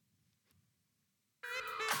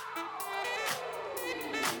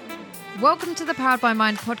Welcome to the Powered by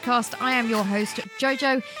Mind podcast. I am your host,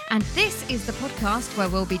 Jojo, and this is the podcast where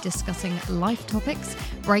we'll be discussing life topics,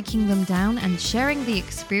 breaking them down, and sharing the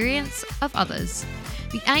experience of others.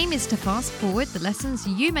 The aim is to fast forward the lessons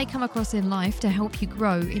you may come across in life to help you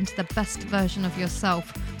grow into the best version of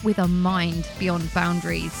yourself with a mind beyond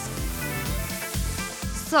boundaries.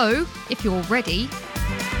 So, if you're ready,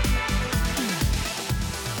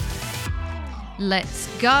 let's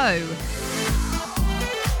go.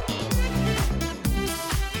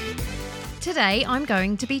 Today, I'm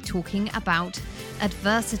going to be talking about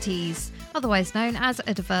adversities, otherwise known as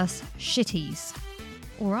adverse shitties.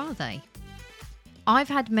 Or are they? I've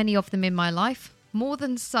had many of them in my life, more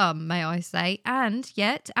than some, may I say, and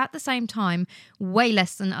yet, at the same time, way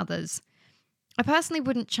less than others. I personally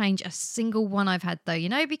wouldn't change a single one I've had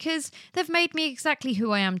though, because they've made me exactly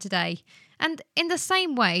who I am today. And in the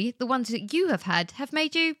same way, the ones that you have had have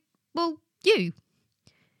made you, well, you.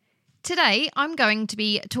 Today, I'm going to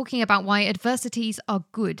be talking about why adversities are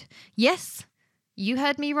good. Yes, you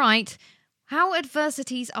heard me right. How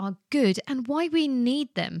adversities are good and why we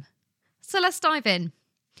need them. So let's dive in.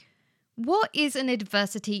 What is an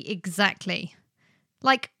adversity exactly?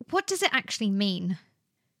 Like, what does it actually mean?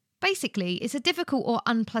 Basically, it's a difficult or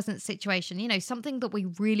unpleasant situation, something that we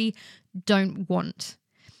really don't want.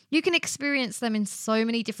 You can experience them in so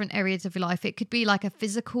many different areas of your life. It could be like a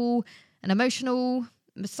physical, an emotional,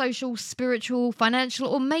 social, spiritual, financial,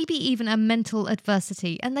 or maybe even a mental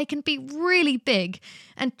adversity. And they can be really big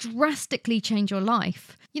and drastically change your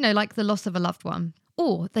life, like the loss of a loved one.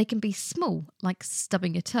 Or they can be small, like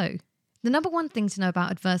stubbing a toe. The number one thing to know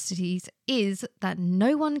about adversities is that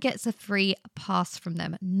no one gets a free pass from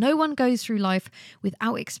them. No one goes through life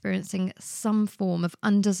without experiencing some form of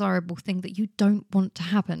undesirable thing that you don't want to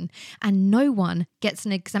happen. And no one gets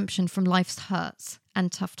an exemption from life's hurts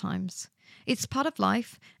and tough times. It's part of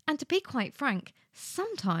life, and to be quite frank,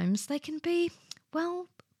 sometimes they can be,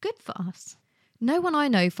 good for us. No one I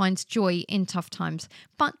know finds joy in tough times,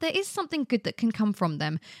 but there is something good that can come from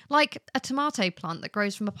them, like a tomato plant that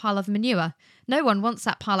grows from a pile of manure. No one wants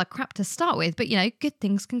that pile of crap to start with, but good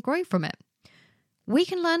things can grow from it. We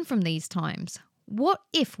can learn from these times. What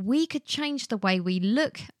if we could change the way we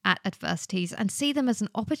look at adversities and see them as an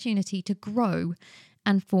opportunity to grow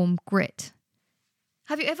and form grit?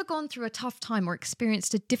 Have you ever gone through a tough time or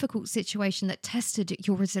experienced a difficult situation that tested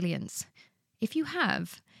your resilience? If you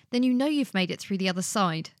have, then you know you've made it through the other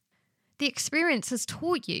side. The experience has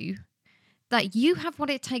taught you that you have what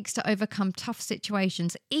it takes to overcome tough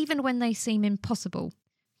situations, even when they seem impossible.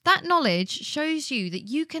 That knowledge shows you that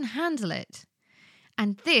you can handle it.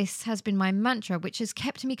 And this has been my mantra, which has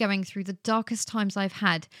kept me going through the darkest times I've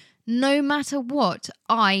had. No matter what,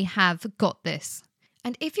 I have got this.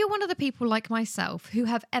 And if you're one of the people like myself who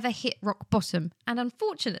have ever hit rock bottom, and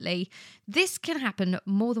unfortunately, this can happen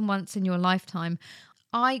more than once in your lifetime,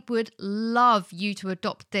 I would love you to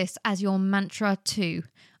adopt this as your mantra too.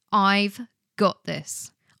 I've got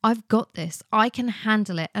this. I've got this. I can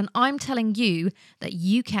handle it. And I'm telling you that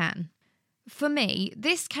you can. For me,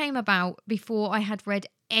 this came about before I had read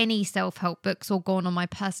any self-help books or gone on my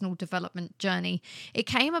personal development journey. It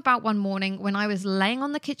came about one morning when I was laying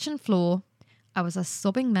on the kitchen floor. I was a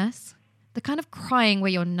sobbing mess, the kind of crying where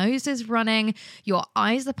your nose is running, your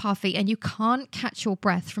eyes are puffy, and you can't catch your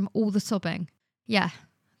breath from all the sobbing. Yeah,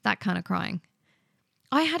 that kind of crying.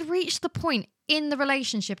 I had reached the point in the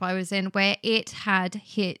relationship I was in where it had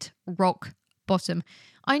hit rock bottom.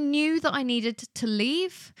 I knew that I needed to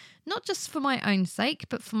leave, not just for my own sake,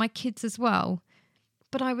 but for my kids as well.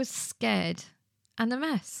 But I was scared and a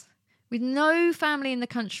mess. With no family in the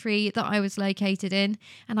country that I was located in,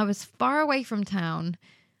 and I was far away from town.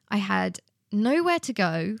 I had nowhere to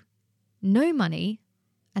go, no money,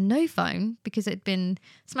 and no phone because it had been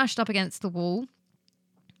smashed up against the wall.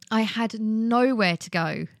 I had nowhere to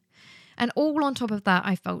go. And all on top of that,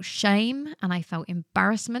 I felt shame and I felt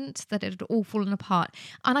embarrassment that it had all fallen apart.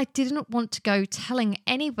 And I didn't want to go telling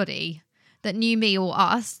anybody that knew me or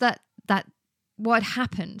us that what had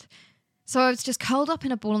happened. So I was just curled up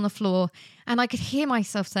in a ball on the floor and I could hear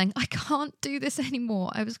myself saying, I can't do this anymore.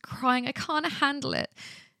 I was crying. I can't handle it.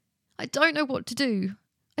 I don't know what to do.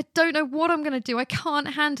 I don't know what I'm going to do. I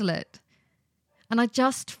can't handle it. And I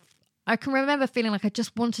can remember feeling like I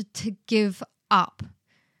just wanted to give up.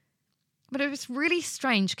 But it was really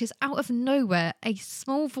strange because out of nowhere, a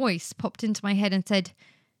small voice popped into my head and said,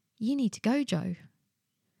 you need to go, Joe.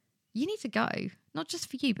 You need to go. Not just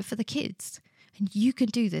for you, but for the kids. And you can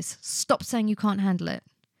do this. Stop saying you can't handle it.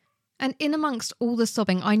 And in amongst all the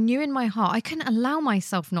sobbing, I knew in my heart I couldn't allow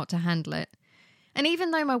myself not to handle it. And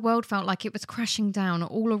even though my world felt like it was crashing down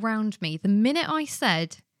all around me, the minute I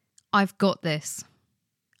said, I've got this.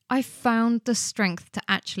 I found the strength to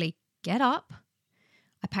actually get up.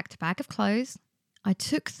 I packed a bag of clothes. I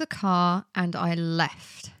took the car and I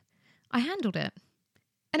left. I handled it.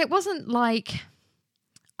 And it wasn't like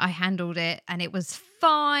I handled it and it was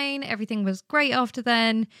fine. Everything was great after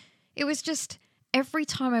then. It was just every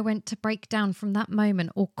time I went to break down from that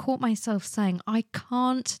moment or caught myself saying, I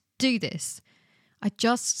can't do this, I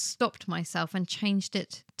just stopped myself and changed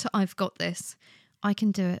it to I've got this. I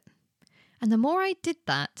can do it. And the more I did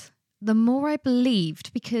that, the more I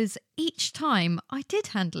believed, because each time I did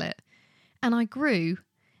handle it and I grew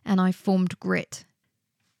and I formed grit.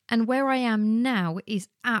 And where I am now is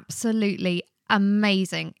absolutely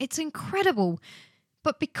amazing. It's incredible.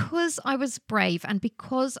 But because I was brave and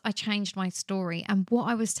because I changed my story and what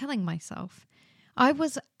I was telling myself, I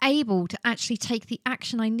was able to actually take the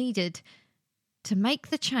action I needed to make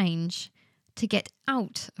the change to get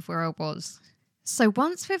out of where I was. So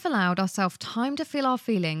once we've allowed ourselves time to feel our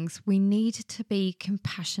feelings, we need to be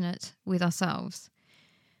compassionate with ourselves.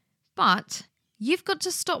 But you've got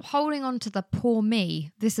to stop holding on to the poor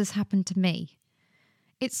me, this has happened to me.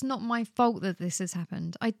 It's not my fault that this has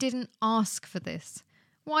happened. I didn't ask for this.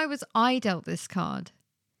 Why was I dealt this card?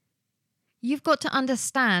 You've got to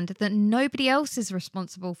understand that nobody else is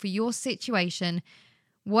responsible for your situation,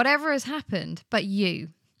 whatever has happened, but you.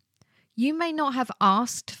 You may not have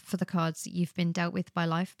asked for the cards that you've been dealt with by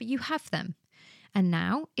life, but you have them. And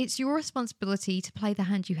now it's your responsibility to play the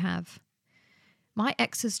hand you have. My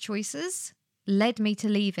ex's choices led me to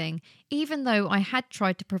leaving, even though I had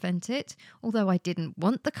tried to prevent it. Although I didn't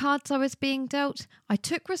want the cards I was being dealt, I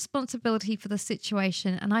took responsibility for the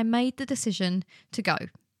situation and I made the decision to go.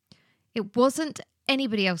 It wasn't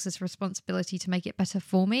anybody else's responsibility to make it better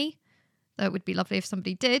for me, though it would be lovely if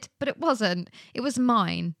somebody did, but it wasn't. It was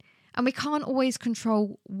mine. And we can't always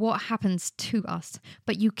control what happens to us,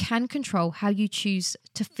 but you can control how you choose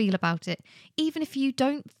to feel about it. Even if you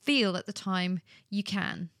don't feel at the time, you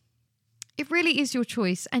can. It really is your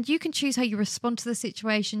choice, and you can choose how you respond to the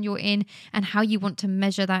situation you're in and how you want to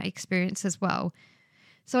measure that experience as well.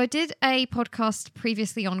 So I did a podcast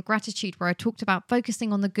previously on gratitude where I talked about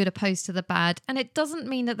focusing on the good opposed to the bad. And it doesn't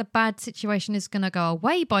mean that the bad situation is going to go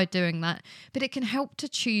away by doing that, but it can help to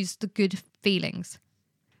choose the good feelings.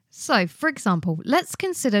 So, for example, let's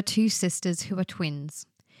consider two sisters who are twins.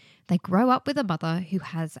 They grow up with a mother who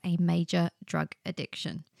has a major drug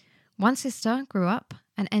addiction. One sister grew up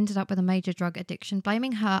and ended up with a major drug addiction,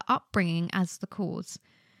 blaming her upbringing as the cause.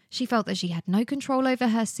 She felt that she had no control over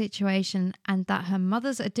her situation and that her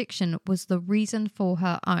mother's addiction was the reason for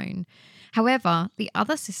her own. However, the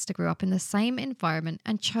other sister grew up in the same environment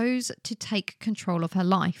and chose to take control of her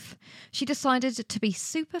life. She decided to be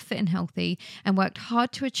super fit and healthy and worked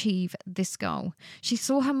hard to achieve this goal. She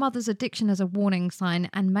saw her mother's addiction as a warning sign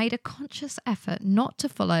and made a conscious effort not to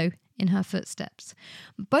follow in her footsteps.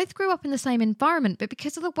 Both grew up in the same environment, but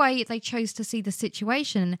because of the way they chose to see the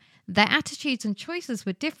situation, their attitudes and choices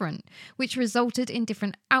were different, which resulted in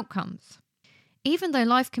different outcomes. Even though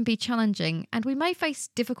life can be challenging and we may face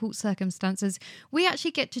difficult circumstances, we actually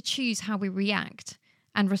get to choose how we react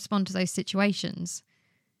and respond to those situations.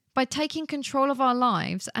 By taking control of our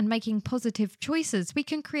lives and making positive choices, we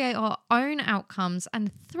can create our own outcomes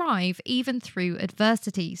and thrive even through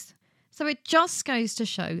adversities. So it just goes to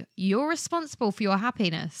show you're responsible for your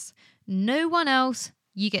happiness. No one else,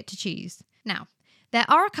 you get to choose. Now, there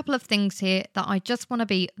are a couple of things here that I just want to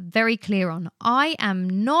be very clear on. I am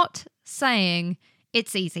not saying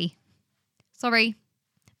it's easy. Sorry,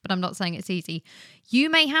 but I'm not saying it's easy. You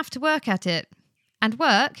may have to work at it. And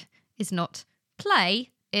work is not play,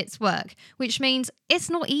 it's work, which means it's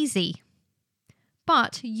not easy.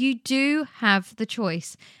 But you do have the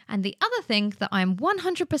choice. And the other thing that I'm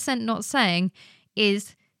 100% not saying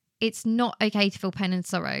is it's not okay to feel pain and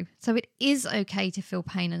sorrow. So it is okay to feel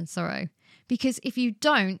pain and sorrow. Because if you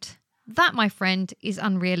don't, that, my friend, is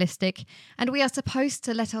unrealistic. And we are supposed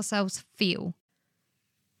to let ourselves feel.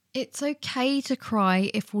 It's okay to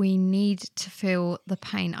cry if we need to feel the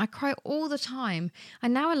pain. I cry all the time. I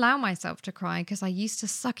now allow myself to cry because I used to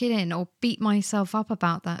suck it in or beat myself up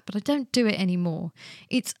about that, but I don't do it anymore.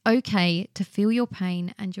 It's okay to feel your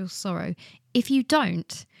pain and your sorrow. If you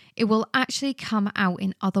don't, it will actually come out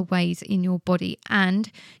in other ways in your body,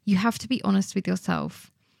 and you have to be honest with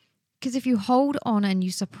yourself. Because if you hold on and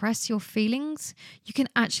you suppress your feelings, you can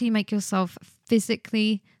actually make yourself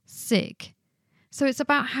physically sick. So it's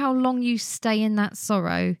about how long you stay in that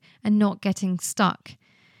sorrow and not getting stuck.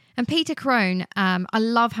 And Peter Crone, I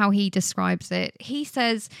love how he describes it. He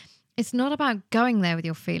says, it's not about going there with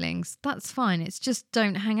your feelings. That's fine. It's just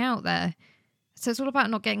don't hang out there. So it's all about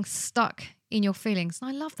not getting stuck in your feelings. And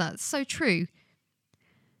I love that. It's so true.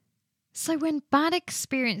 So when bad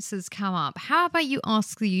experiences come up, how about you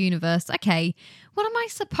ask the universe, okay, what am I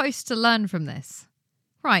supposed to learn from this?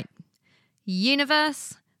 Right.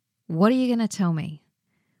 Universe, what are you going to tell me?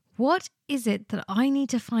 What is it that I need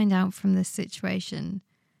to find out from this situation?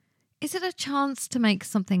 Is it a chance to make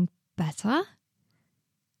something better?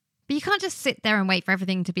 But you can't just sit there and wait for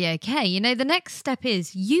everything to be okay. The next step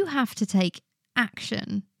is you have to take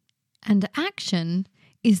action. And action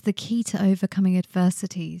is the key to overcoming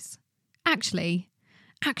adversities. Actually,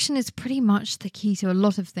 action is pretty much the key to a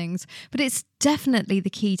lot of things, but it's definitely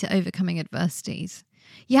the key to overcoming adversities.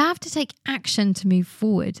 You have to take action to move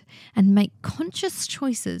forward and make conscious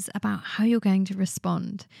choices about how you're going to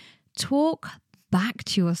respond. Talk back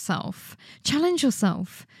to yourself. Challenge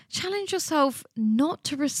yourself. Challenge yourself not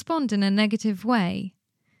to respond in a negative way.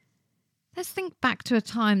 Let's think back to a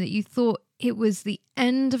time that you thought it was the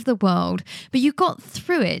end of the world, but you got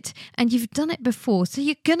through it and you've done it before, so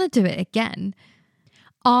you're going to do it again.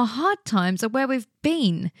 Our hard times are where we've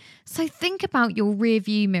been. So think about your rear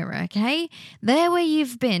view mirror, okay? They're where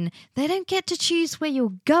you've been. They don't get to choose where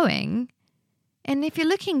you're going. And if you're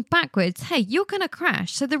looking backwards, hey, you're going to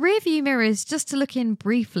crash. So the rear view mirror is just to look in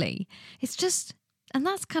briefly. And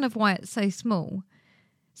that's kind of why it's so small.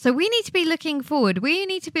 So we need to be looking forward. We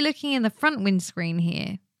need to be looking in the front windscreen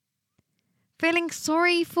here. Feeling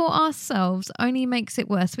sorry for ourselves only makes it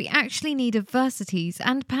worse. We actually need adversities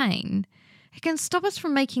and pain. It can stop us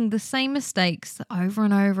from making the same mistakes over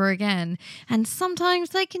and over again. And sometimes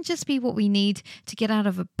they can just be what we need to get out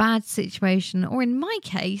of a bad situation, or in my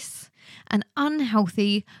case, an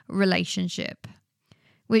unhealthy relationship,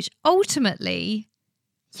 which ultimately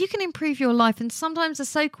you can improve your life. And sometimes a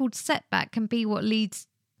so-called setback can be what leads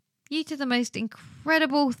you to the most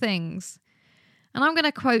incredible things. And I'm going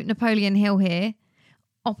to quote Napoleon Hill here.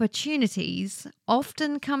 Opportunities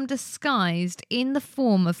often come disguised in the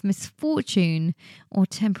form of misfortune or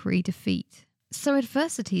temporary defeat. So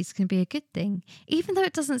adversities can be a good thing, even though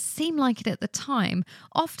it doesn't seem like it at the time.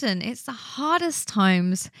 Often it's the hardest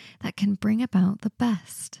times that can bring about the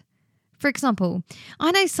best. For example,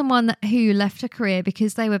 I know someone who left a career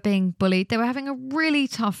because they were being bullied. They were having a really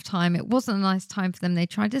tough time. It wasn't a nice time for them. They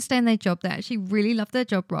tried to stay in their job. They actually really loved their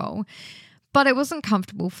job role, but it wasn't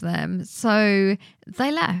comfortable for them. So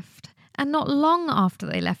they left. And not long after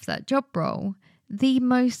they left that job role, the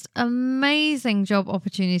most amazing job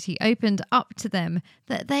opportunity opened up to them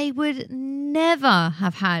that they would never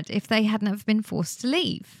have had if they hadn't have been forced to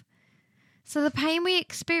leave. So the pain we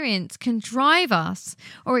experience can drive us,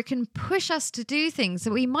 or it can push us to do things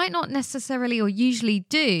that we might not necessarily or usually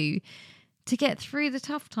do to get through the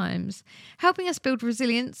tough times, helping us build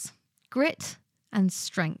resilience, grit, and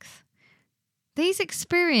strength. These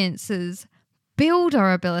experiences build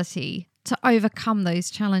our ability to overcome those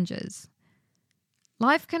challenges.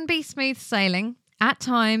 Life can be smooth sailing at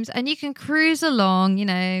times, and you can cruise along,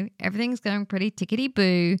 everything's going pretty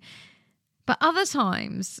tickety-boo. But other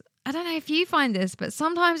times, I don't know if you find this, but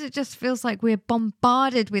sometimes it just feels like we're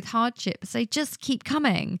bombarded with hardships. They just keep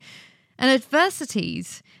coming. And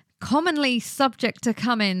adversities, commonly subject to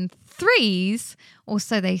come in threes, or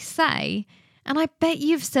so they say. And I bet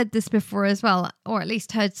you've said this before as well, or at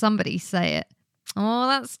least heard somebody say it. Oh,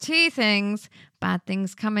 that's two things. Bad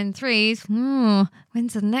things come in threes.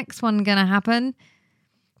 When's the next one going to happen?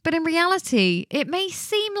 But in reality, it may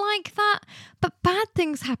seem like that, but bad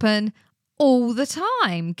things happen all the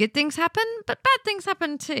time. Good things happen, but bad things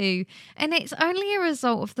happen too. And it's only a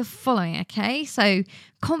result of the following, okay? So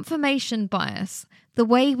confirmation bias, the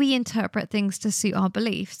way we interpret things to suit our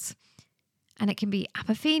beliefs. And it can be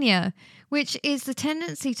apophenia, which is the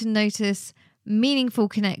tendency to notice meaningful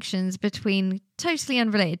connections between totally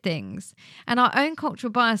unrelated things, and our own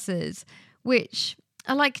cultural biases, which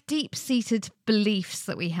are like deep-seated beliefs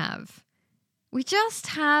that we have. We just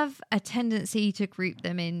have a tendency to group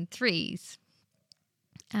them in threes.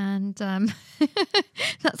 And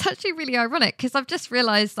that's actually really ironic, because I've just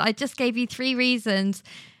realised that I just gave you 3 reasons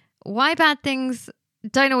why bad things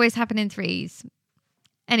don't always happen in threes.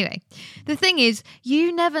 Anyway, the thing is,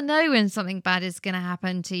 you never know when something bad is going to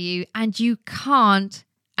happen to you, and you can't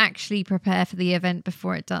actually prepare for the event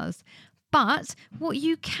before it does. But what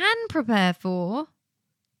you can prepare for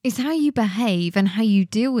is how you behave and how you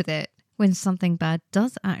deal with it when something bad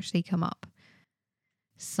does actually come up.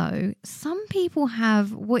 So some people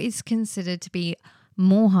have what is considered to be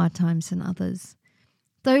more hard times than others,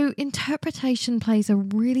 though interpretation plays a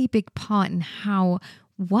really big part in how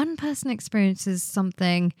one person experiences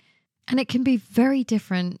something, and it can be very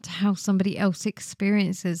different to how somebody else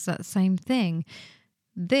experiences that same thing.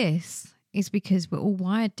 This is because we're all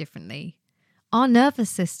wired differently. Our nervous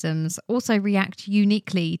systems also react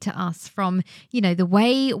uniquely to us from, the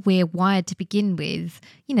way we're wired to begin with,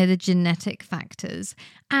 the genetic factors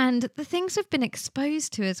and the things we've been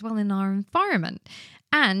exposed to as well in our environment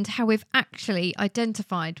and how we've actually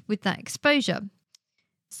identified with that exposure.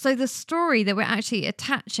 So the story that we're actually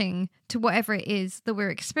attaching to whatever it is that we're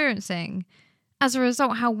experiencing, as a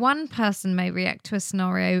result, how one person may react to a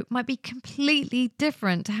scenario might be completely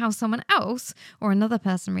different to how someone else or another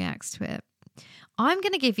person reacts to it. I'm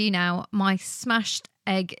going to give you now my smashed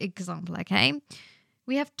egg example, okay?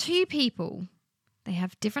 We have two people. They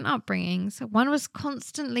have different upbringings. One was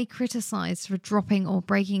constantly criticized for dropping or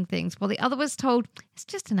breaking things, while the other was told it's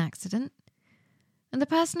just an accident. And the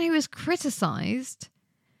person who was criticized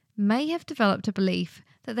may have developed a belief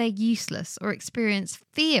that they're useless or experience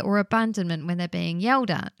fear or abandonment when they're being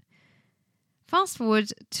yelled at. Fast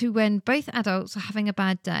forward to when both adults are having a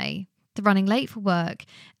bad day. They're running late for work.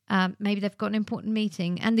 Maybe they've got an important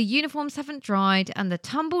meeting and the uniforms haven't dried and the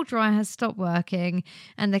tumble dryer has stopped working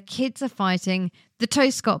and the kids are fighting. The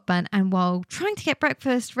toast got burnt, and while trying to get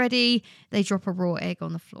breakfast ready, they drop a raw egg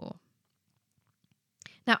on the floor.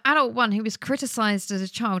 Now, adult one, who was criticised as a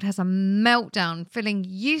child, has a meltdown, feeling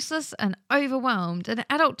useless and overwhelmed. And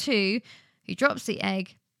adult two, who drops the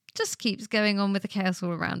egg, just keeps going on with the chaos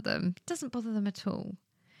all around them. It doesn't bother them at all.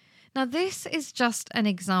 Now, this is just an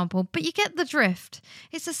example, but you get the drift.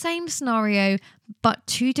 It's the same scenario, but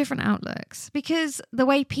two different outlooks, because the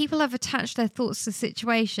way people have attached their thoughts to the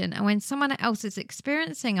situation, and when someone else is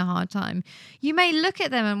experiencing a hard time, you may look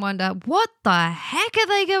at them and wonder, what the heck are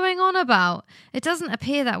they going on about? It doesn't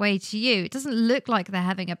appear that way to you. It doesn't look like they're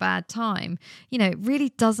having a bad time. It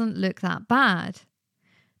really doesn't look that bad.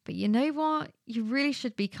 But you know what? You really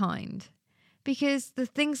should be kind, because the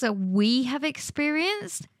things that we have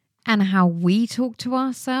experienced and how we talk to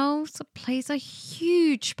ourselves plays a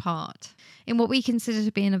huge part in what we consider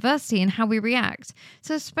to be an adversity and how we react.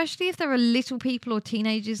 So especially if there are little people or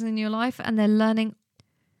teenagers in your life and they're learning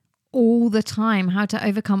all the time how to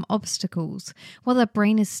overcome obstacles while their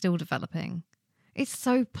brain is still developing. It's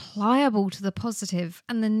so pliable to the positive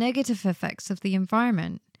and the negative effects of the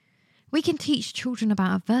environment. We can teach children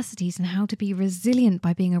about adversities and how to be resilient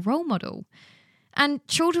by being a role model. And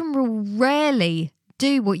children will rarely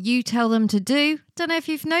do what you tell them to do. Don't know if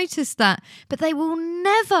you've noticed that, but they will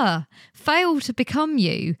never fail to become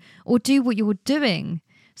you or do what you're doing.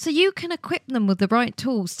 So you can equip them with the right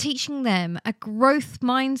tools, teaching them a growth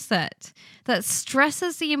mindset that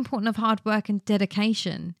stresses the importance of hard work and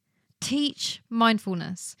dedication. Teach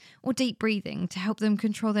mindfulness or deep breathing to help them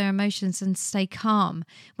control their emotions and stay calm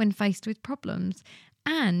when faced with problems.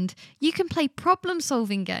 And you can play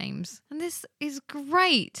problem-solving games. And this is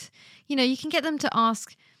great. You can get them to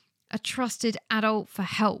ask a trusted adult for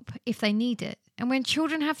help if they need it. And when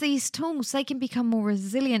children have these tools, they can become more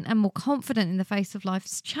resilient and more confident in the face of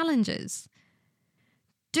life's challenges.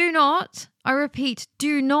 Do not, I repeat,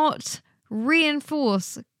 do not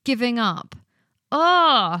reinforce giving up.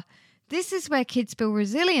 This is where kids build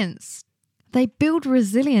resilience. They build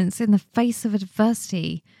resilience in the face of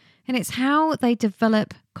adversity. And it's how they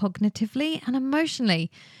develop cognitively and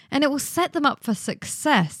emotionally. And it will set them up for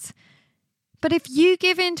success. But if you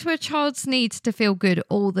give in to a child's needs to feel good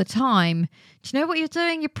all the time, do you know what you're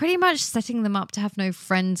doing? You're pretty much setting them up to have no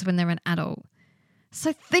friends when they're an adult.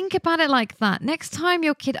 So think about it like that. Next time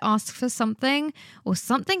your kid asks for something or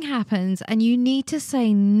something happens and you need to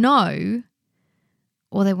say no,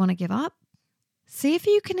 or they want to give up, see if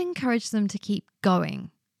you can encourage them to keep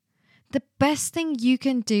going. The best thing you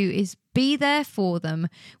can do is be there for them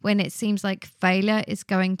when it seems like failure is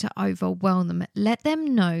going to overwhelm them. Let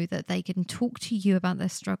them know that they can talk to you about their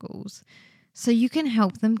struggles so you can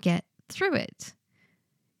help them get through it.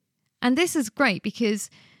 And this is great because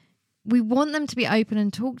we want them to be open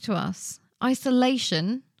and talk to us.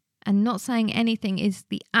 Isolation and not saying anything is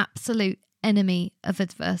the absolute enemy of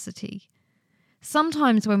adversity.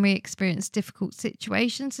 Sometimes when we experience difficult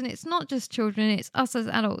situations, and it's not just children, it's us as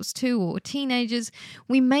adults too, or teenagers,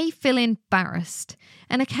 we may feel embarrassed.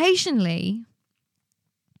 And occasionally,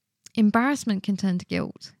 embarrassment can turn to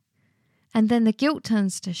guilt. And then the guilt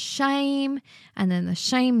turns to shame, and then the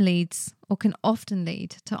shame leads, or can often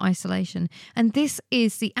lead, to isolation. And this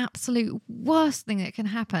is the absolute worst thing that can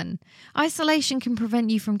happen. Isolation can prevent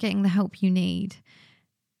you from getting the help you need.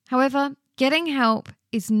 However, getting help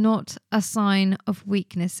is not a sign of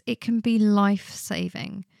weakness. It can be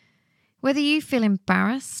life-saving. Whether you feel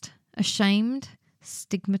embarrassed, ashamed,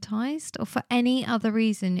 stigmatized, or for any other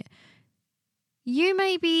reason, you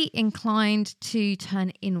may be inclined to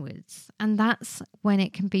turn inwards, and that's when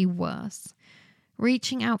it can be worse.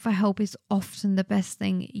 Reaching out for help is often the best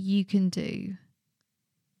thing you can do.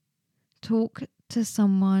 talk to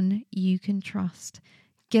someone you can trust.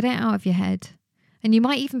 Get it out of your head. And you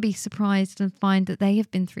might even be surprised and find that they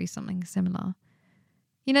have been through something similar.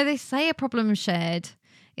 You know, they say a problem shared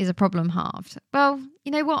is a problem halved. Well,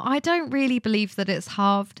 you know what? I don't really believe that it's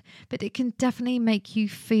halved, but it can definitely make you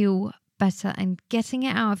feel better, and getting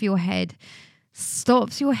it out of your head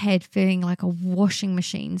stops your head feeling like a washing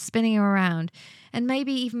machine spinning around, and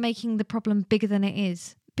maybe even making the problem bigger than it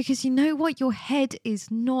is. Because you know what? Your head is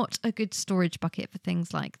not a good storage bucket for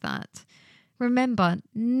things like that. Remember,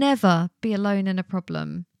 never be alone in a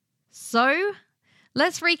problem. So,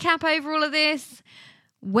 let's recap over all of this.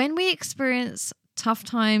 When we experience tough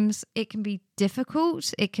times, it can be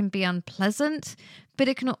difficult, it can be unpleasant, but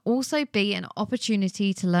it can also be an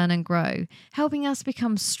opportunity to learn and grow, helping us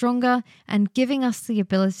become stronger and giving us the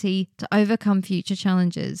ability to overcome future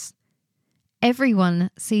challenges.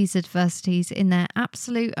 Everyone sees adversities in their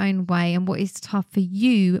absolute own way, and what is tough for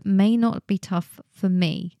you may not be tough for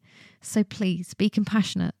me. So please be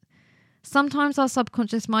compassionate. Sometimes our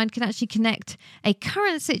subconscious mind can actually connect a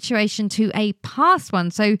current situation to a past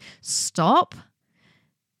one. So stop,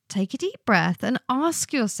 take a deep breath and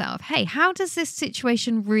ask yourself, hey, how does this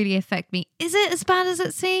situation really affect me? Is it as bad as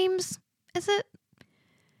it seems? Is it?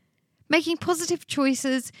 Making positive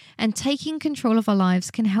choices and taking control of our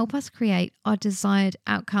lives can help us create our desired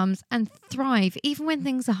outcomes and thrive even when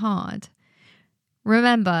things are hard.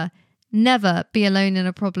 Remember, never be alone in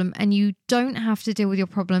a problem, and you don't have to deal with your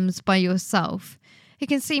problems by yourself. It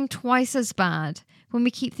can seem twice as bad when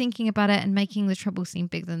we keep thinking about it and making the trouble seem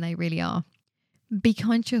bigger than they really are. Be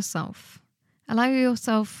kind to yourself. Allow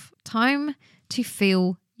yourself time to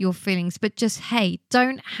feel your feelings, but just, hey,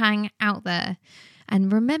 don't hang out there.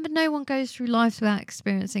 And remember, no one goes through life without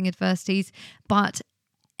experiencing adversities, but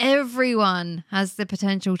everyone has the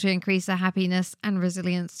potential to increase their happiness and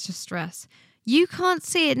resilience to stress. You can't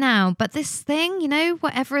see it now, but this thing, you know,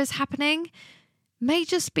 whatever is happening, may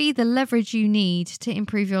just be the leverage you need to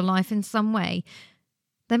improve your life in some way.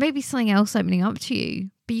 There may be something else opening up to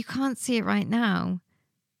you, but you can't see it right now.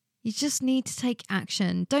 You just need to take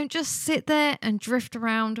action. Don't just sit there and drift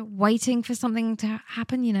around waiting for something to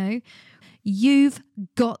happen, you know. You've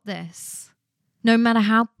got this. No matter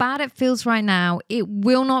how bad it feels right now, it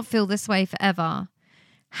will not feel this way forever.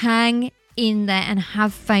 Hang in there and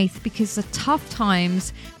have faith, because the tough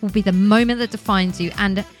times will be the moment that defines you,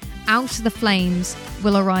 and out of the flames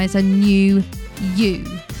will arise a new you.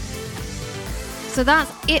 So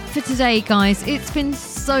that's it for today, guys. It's been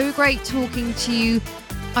so great talking to you.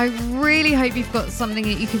 I really hope you've got something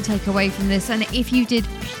that you can take away from this. And if you did,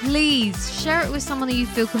 please share it with someone that you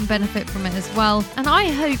feel can benefit from it as well. And I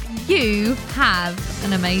hope you have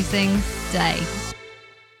an amazing day.